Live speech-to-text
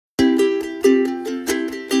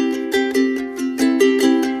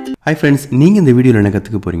Hi friends, நீங்க இந்த வீடியோல என்ன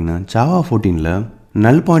கத்துக்க போறீங்கன்னா Java 14ல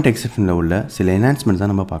null point exceptionல உள்ள சில enhancements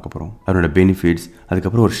தான் நம்ம பார்க்க போறோம். அதோட benefits, அதுக்கு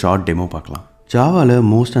அப்புறம் ஒரு short demo பார்க்கலாம். Javaல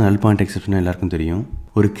மோஸ்டா null point exception எல்லாருக்கும் தெரியும்.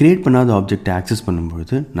 ஒரு கிரியேட் பண்ணாத ஆப்ஜெக்ட் ஆக்சஸ்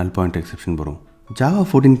பண்ணும்போது null point exception வரும். Java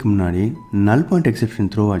 14க்கு முன்னாடி null point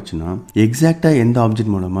exception த்ரோ ஆச்சுன்னா எக்ஸாக்ட்டா எந்த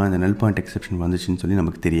ஆப்ஜெக்ட் மூலமா இந்த null point exception வந்துச்சுன்னு சொல்லி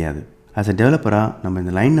நமக்கு தெரியாது. As a developer, நம்ம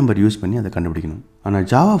இந்த லைன் நம்பர் யூஸ் பண்ணி அதை கண்டுபிடிக்கணும். ஆனால்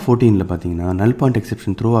Java 14ல பார்த்தீங்கன்னா null point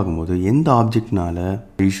exception த்ரோ ஆகும்போது எந்த ஆப்ஜெக்ட்னால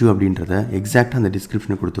இஷ்யூ அப்படின்றத எக்ஸாக்டாக அந்த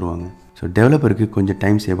டிஸ்கிரிப்ஷனை கொடுத்துருவாங்க. ஸோ டெவலப்பருக்கு கொஞ்சம்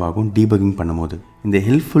டைம் சேவ் ஆகும் டீபக்கிங் பண்ணும்போது. இந்த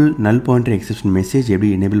helpful null pointer exception message எப்படி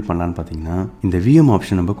எனேபிள் பண்ணலான்னு பார்த்தீங்கன்னா இந்த VM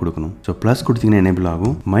ஆப்ஷன் நம்ம கொடுக்கணும். ஸோ ப்ளஸ் கொடுத்தீங்கன்னா எனேபிள்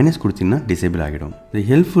ஆகும், மைனஸ் கொடுத்தீங்கன்னா டிசேபிள் ஆகிடும். இந்த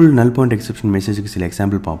ஹெல்ப்ஃபுல் null pointer exception மெசேஜுக்கு சில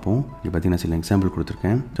எக்ஸாம்பிள் பார்ப்போம். இங்கே பார்த்தீங்கன்னா சில எக்ஸாம்பிள்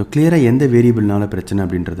கொடுத்துருக்கேன். ஸோ கிளியராக எந்த வேரியபிள்னால பிரச்சனை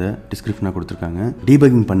அப்படின்றத டிஸ்கிரிப்ஷனாக கொடுத்துருக்காங்க.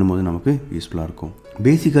 டீபக்கிங் பண்ணும்போது நமக்கு யூஸ்ஃபுல்லாக இருக்கும்.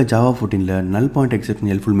 பேசிக்காக Java 14ல null pointer exception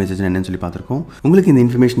helpful message என்னன்னு சொல்லி பார்த்துருக்கோம். உங்களுக்கு இந்த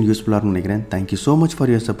இன்ஃபர்மேஷன் யூஸ்ஃபுல்லாக இருக்கும்னு நினைக்கிறேன். Thank you so much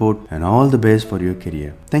for your support and all the best for your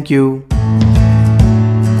career. Thank you.